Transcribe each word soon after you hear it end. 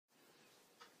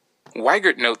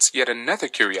Weigert notes yet another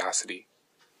curiosity.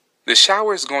 The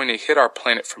shower is going to hit our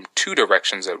planet from two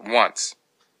directions at once.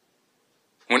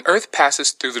 When Earth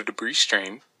passes through the debris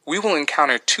stream, we will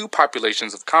encounter two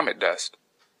populations of comet dust.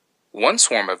 One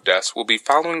swarm of dust will be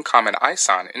following Comet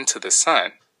ISON into the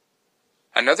Sun.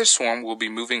 Another swarm will be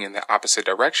moving in the opposite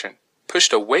direction,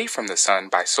 pushed away from the Sun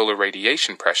by solar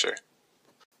radiation pressure.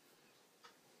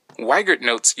 Weigert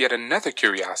notes yet another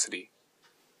curiosity.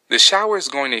 The shower is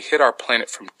going to hit our planet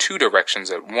from two directions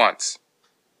at once.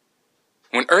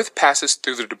 When Earth passes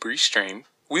through the debris stream,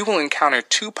 we will encounter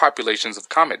two populations of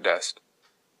comet dust.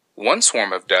 One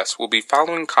swarm of dust will be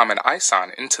following Comet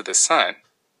ISON into the Sun.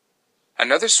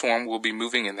 Another swarm will be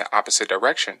moving in the opposite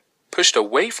direction, pushed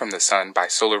away from the Sun by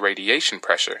solar radiation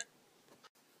pressure.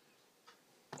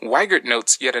 Weigert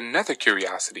notes yet another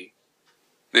curiosity.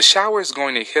 The shower is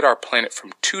going to hit our planet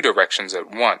from two directions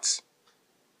at once.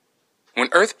 When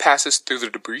Earth passes through the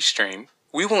debris stream,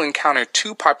 we will encounter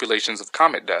two populations of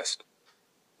comet dust.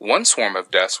 One swarm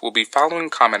of dust will be following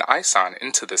Comet ISON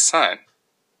into the Sun.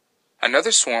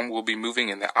 Another swarm will be moving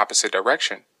in the opposite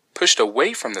direction, pushed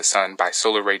away from the Sun by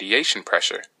solar radiation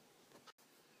pressure.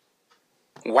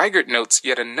 Weigert notes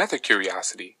yet another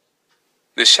curiosity.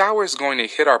 The shower is going to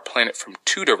hit our planet from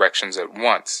two directions at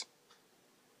once.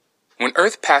 When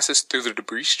Earth passes through the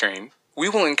debris stream, we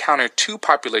will encounter two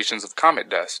populations of comet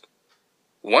dust.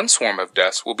 One swarm of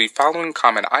dust will be following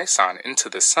Comet ISON into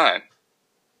the Sun.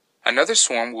 Another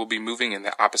swarm will be moving in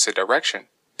the opposite direction,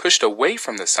 pushed away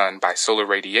from the Sun by solar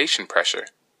radiation pressure.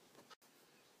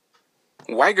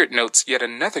 Weigert notes yet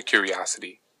another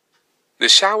curiosity. The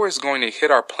shower is going to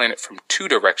hit our planet from two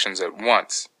directions at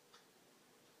once.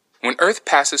 When Earth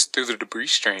passes through the debris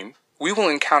stream, we will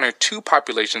encounter two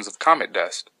populations of comet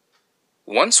dust.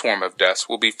 One swarm of dust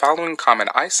will be following Comet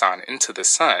ISON into the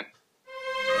Sun.